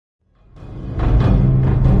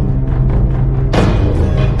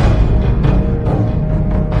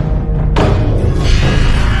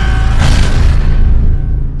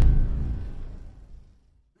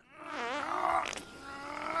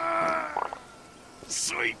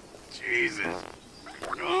Sweet Jesus.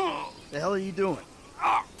 Oh. The hell are you doing?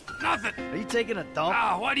 Oh, nothing. Are you taking a dump?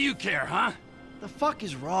 Ah, why do you care, huh? The fuck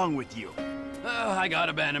is wrong with you? I got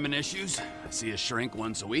abandonment issues. I see a shrink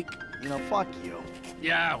once a week. You know, fuck you.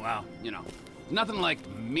 Yeah, well, you know. Nothing like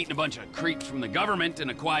meeting a bunch of creeps from the government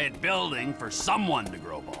in a quiet building for someone to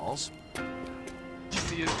grow balls. You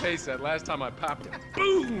see his face that last time I popped him.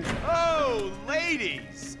 Boom! Oh,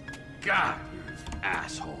 ladies! God, you're an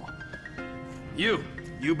asshole. You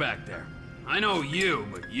back there. I know you,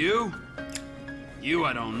 but you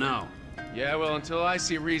I don't know. Yeah, well, until I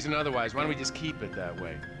see reason otherwise, why don't we just keep it that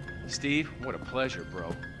way? Steve, what a pleasure,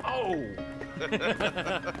 bro. Oh!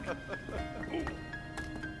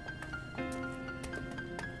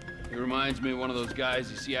 He reminds me of one of those guys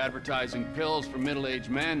you see advertising pills for middle-aged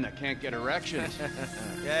men that can't get erections.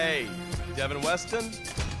 Hey, Devin Weston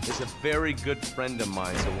is a very good friend of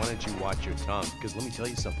mine, so why don't you watch your tongue? Because let me tell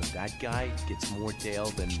you something, that guy gets more tail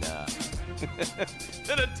than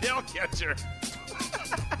a tail catcher.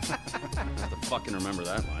 I have to fucking remember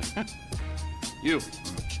that line. You,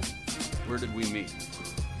 where did we meet?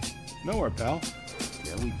 Nowhere, pal.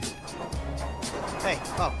 Yeah, we did. Hey,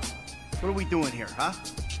 Pop, what are we doing here, huh?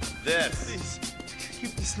 This. Please,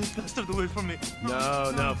 keep this little bastard away from me.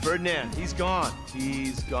 No, Ferdinand, he's gone.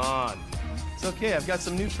 He's gone. It's okay, I've got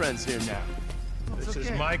some new friends here now. This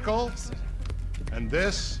is Michael, and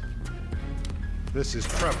this is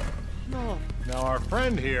Trevor. No. Now, our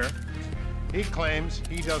friend here, he claims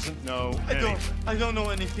he doesn't know anything. I don't know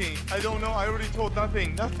anything. I don't know. I already told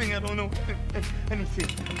nothing. Nothing. I don't know anything.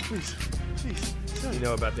 Please. You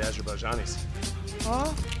know about the Azerbaijanis.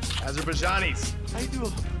 Huh? Azerbaijanis. I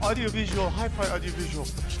do audiovisual, hi-fi audiovisual.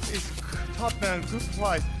 It's top man, good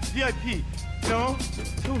price, VIP. No?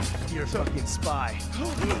 You're a fucking spy.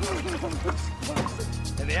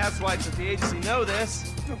 And the asswipes at the agency know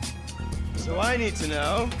this. So I need to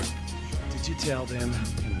know, did you tell them,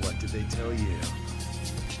 and what did they tell you?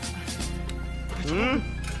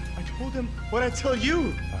 I told them what I tell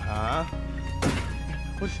you. Uh-huh.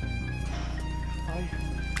 What?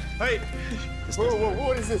 Hey! Whoa,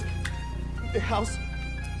 what is this? The house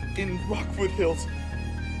in Rockwood Hills.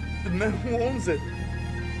 The man who owns it.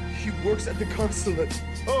 He works at the consulate.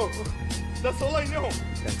 Oh, that's all I know.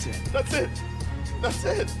 That's it. That's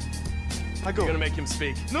it. I go. You're gonna make him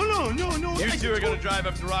speak. No. You two are gonna drive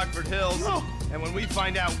up to Rockford Hills. No. And when we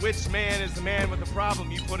find out which man is the man with the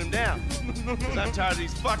problem, you put him down. No. Because I'm tired of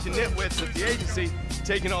these fucking nitwits at the agency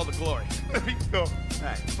taking all the glory. Let me go.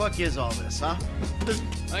 Hey, fuck is all this, huh? I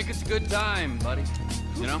think it's a good time, buddy.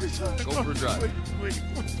 You know, go for a drive. Wait.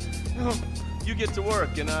 No. You get to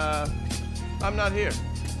work, and I'm not here.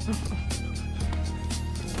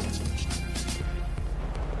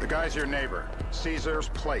 The guy's your neighbor. Caesar's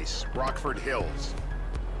Place, Rockford Hills.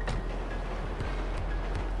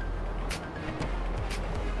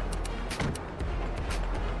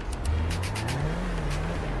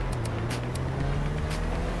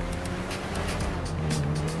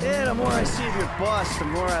 Yeah, the more I see of your boss, the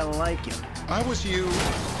more I like him. I was you.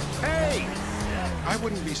 Hey! I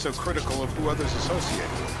wouldn't be so critical of who others associate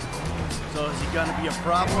with. So is he gonna be a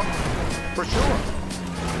problem? For sure.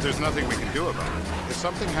 But there's nothing we can do about it. If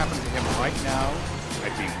something happened to him right now,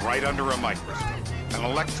 I'd be right under a microscope. An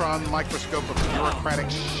electron microscope of bureaucratic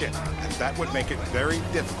shit. And that would make it very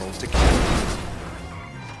difficult to kill.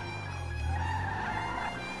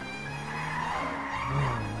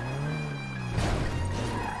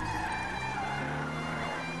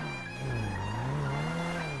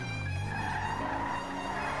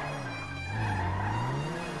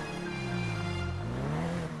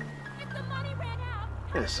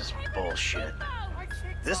 This is bullshit.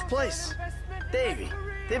 This place? Davey,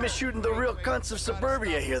 they've been shooting the real cunts of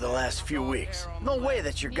suburbia here the last few weeks. No way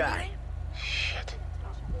that's your guy. Shit.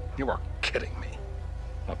 You are kidding me.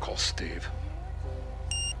 I'll call Steve.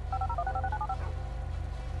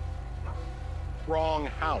 Wrong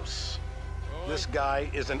house. This guy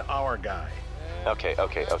isn't our guy. Okay.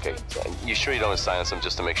 You sure you don't silence him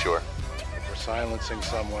just to make sure? If we're silencing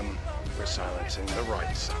someone, we're silencing the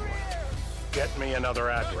right someone. Get me another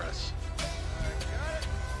address.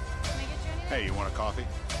 Hey, you want a coffee?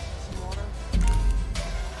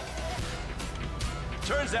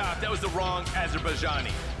 Turns out that was the wrong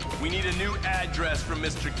Azerbaijani. We need a new address from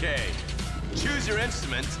Mr. K. Choose your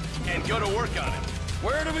instrument and go to work on it.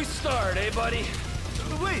 Where do we start, buddy?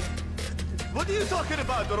 Wait. What are you talking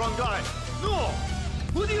about? The wrong guy? No.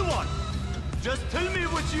 Who do you want? Just tell me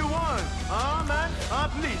what you want. Huh, man?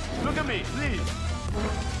 Please. Look at me. Please.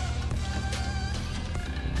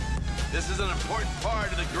 This is an important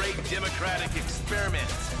part of the great democratic experiment.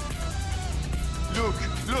 Look.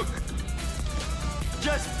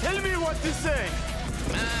 Just tell me what to say.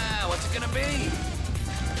 Ah, what's it gonna be?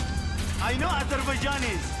 I know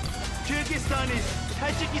Azerbaijanis, Kyrgyzstanis,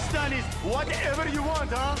 Tajikistanis, whatever you want,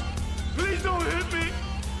 huh? Please don't hit me.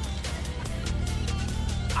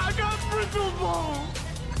 I got brittle bones.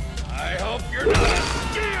 I hope you're not a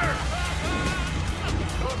skier!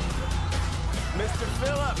 Mr.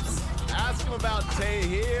 Phillips, ask him about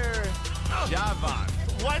Tahir Javan.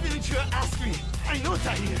 Why didn't you ask me? I know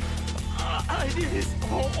Tahir. I did his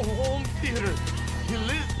home theater. He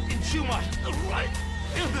lives in Chumash, right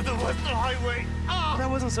into the Western Highway. That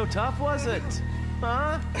wasn't so tough, was it?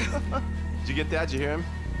 Huh? Did you get that? Did you hear him?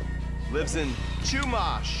 Lives in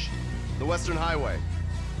Chumash, the Western Highway.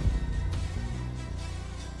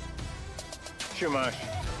 Chumash,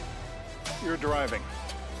 you're driving.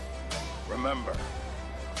 Remember,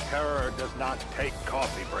 terror does not take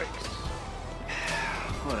coffee breaks.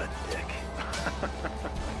 What a dick.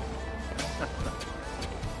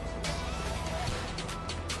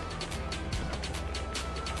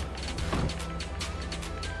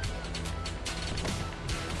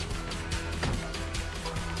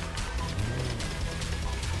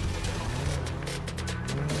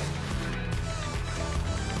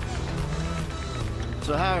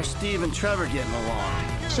 So how are Steve and Trevor getting along?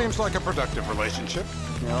 Seems like a productive relationship.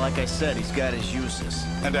 You know, like I said, he's got his uses.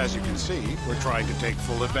 And as you can see, we're trying to take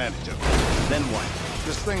full advantage of it. Then what?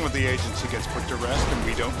 This thing with the agency gets put to rest and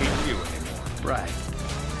we don't need you anymore. Right.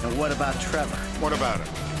 And what about Trevor? What about it?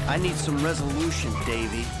 I need some resolution,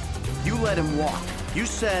 Davey. You let him walk. You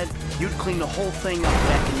said you'd clean the whole thing up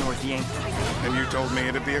back in North Yankton. And you told me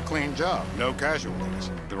it'd be a clean job, no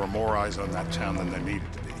casualties. There were more eyes on that town than there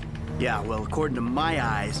needed to be. Yeah, well, according to my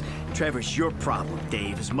eyes, Trevor's your problem,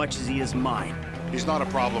 Dave, as much as he is mine. He's not a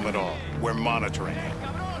problem at all. We're monitoring him.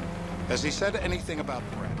 Has he said anything about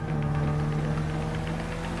Brett?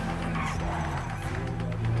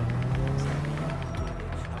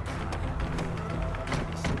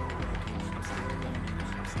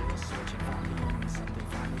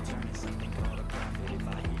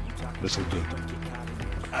 This'll do.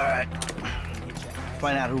 All right.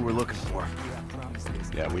 Find out who we're looking for.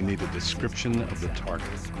 Yeah, we need a description of the target.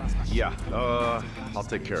 Yeah, I'll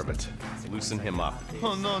take care of it. Loosen him up.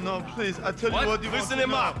 Oh, no, no, please. I tell What? you what you Loosen want to him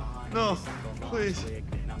know. up. No, please.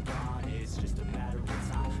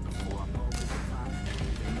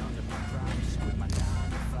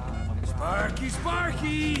 Sparky,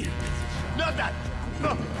 Sparky! Not that.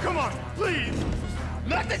 No, come on, please.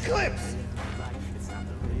 Not the clips.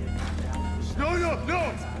 No, no,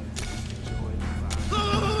 no.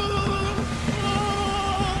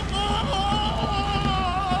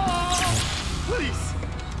 Please.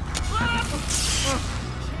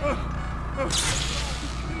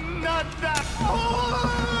 Not that.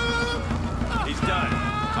 He's done.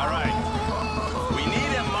 All right. We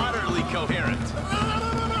need him moderately coherent.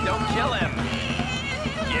 Don't kill him.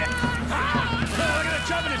 Yeah. Look at the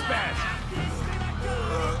chub in his pants!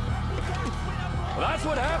 Well, that's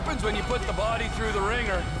what happens when you put the body through the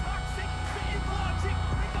ringer.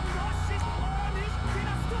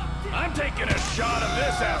 I'm taking a shot of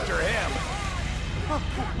this after him.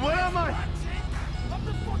 Where am I?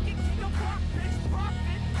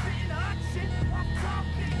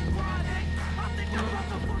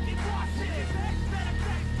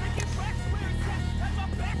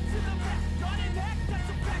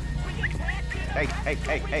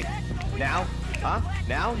 Hey. Now? Huh?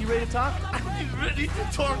 Now? You ready to talk? I'm ready to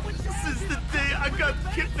talk since the day I got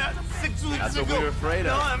kidnapped 6 weeks That's ago. what we were afraid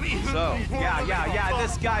of. No, I mean, So, yeah,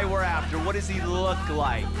 this guy we're after, what does he look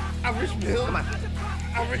like? Average build. Come on.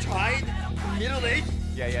 Average height. Middle age.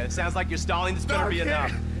 Yeah, it sounds like you're stalling. This better be Okay.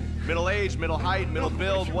 enough. Middle age, middle height, middle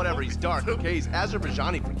build, whatever. He's dark, okay? He's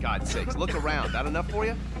Azerbaijani, for God's sakes. Look around. That enough for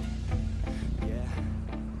you?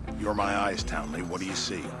 You're my eyes, Townley. What do you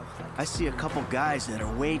see? I see a couple guys that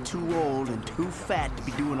are way too old and too fat to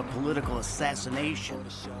be doing a political assassination.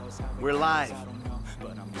 We're live.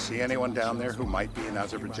 You see anyone down there who might be an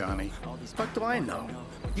Azerbaijani? Fuck do I know?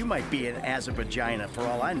 You might be an Azerbaijani for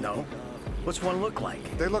all I know. What's one look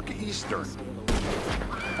like? They look Eastern.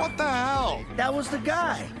 What the hell? That was the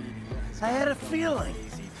guy. I had a feeling.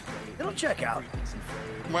 It'll check out.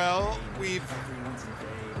 Well, we've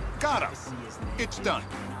got him. It's done.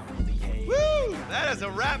 Woo! That is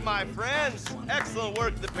a wrap, my friends. Excellent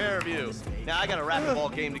work, the pair of you. Now, I got a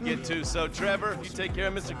racquetball game to get to, so Trevor, if you take care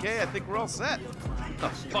of Mr. K, I think we're all set. What the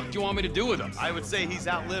fuck do you want me to do with him? I would say he's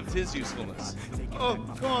outlived his usefulness. Oh,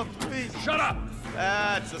 come on, please. Shut up!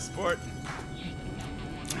 That's a sport.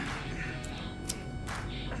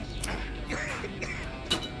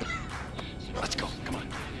 Let's go, come on.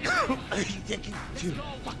 Dude,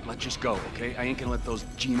 fuck, let's just go, okay? I ain't gonna let those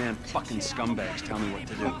G-Man fucking scumbags tell me what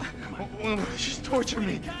to do. Come on. Just torture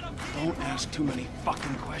me. Don't ask too many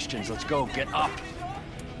fucking questions. Let's go. Get up.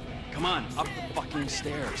 Come on, up the fucking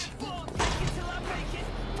stairs.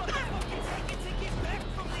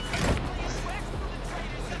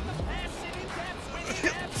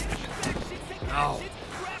 Oh,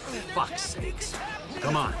 for fuck's sakes.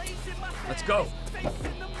 Come on. Let's go.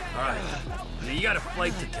 All right. Now you got a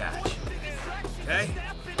flight to catch. Okay?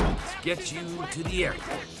 Let's get you to the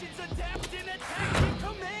airport.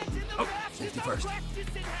 Oh, safety first.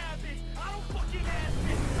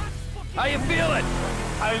 How you feeling?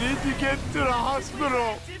 I need to get to the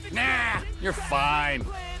hospital. Nah, you're fine.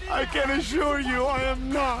 I can assure you I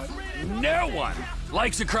am not. No one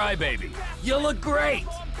likes a crybaby. You look great.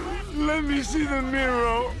 Let me see the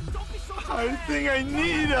mirror. I think I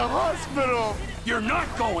need a hospital. You're not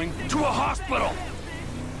going to a hospital.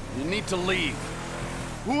 You need to leave.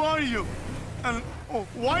 Who are you? And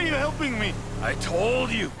why are you helping me? I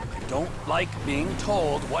told you. I don't like being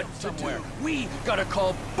told what to do. We gotta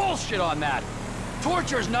call bullshit on that.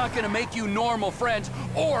 Torture's not gonna make you normal friends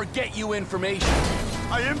or get you information.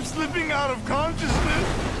 I am slipping out of consciousness.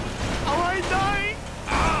 Am I dying?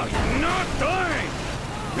 Ah, you're not dying.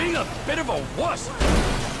 Being a bit of a wuss.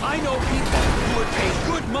 I know people who would pay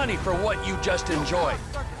good money for what you just enjoyed.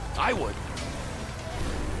 I would.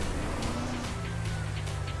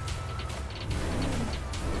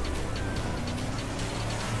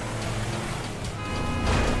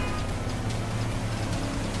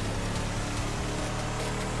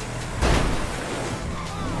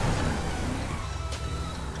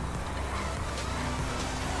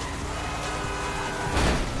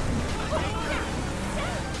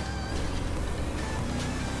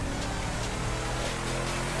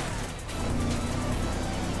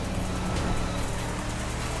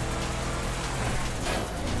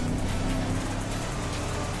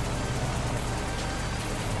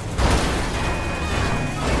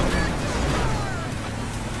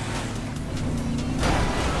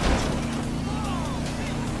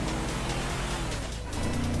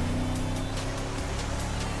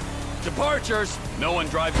 Departures. No one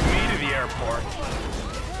drives me to the airport.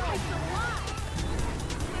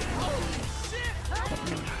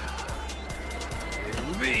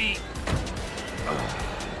 It'll be...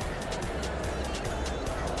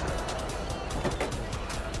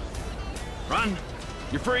 Run.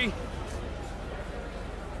 You're free.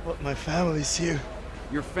 But my family's here.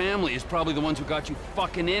 Your family is probably the ones who got you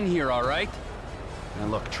fucking in here, all right? Now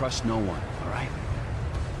look, trust no one, all right?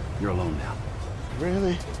 You're alone now.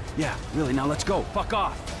 Really? Yeah, really. Now let's go. Fuck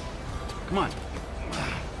off. Come on.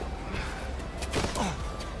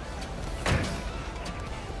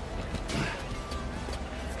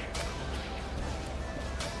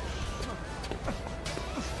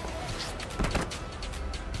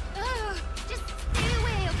 Just stay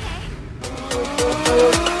away, okay?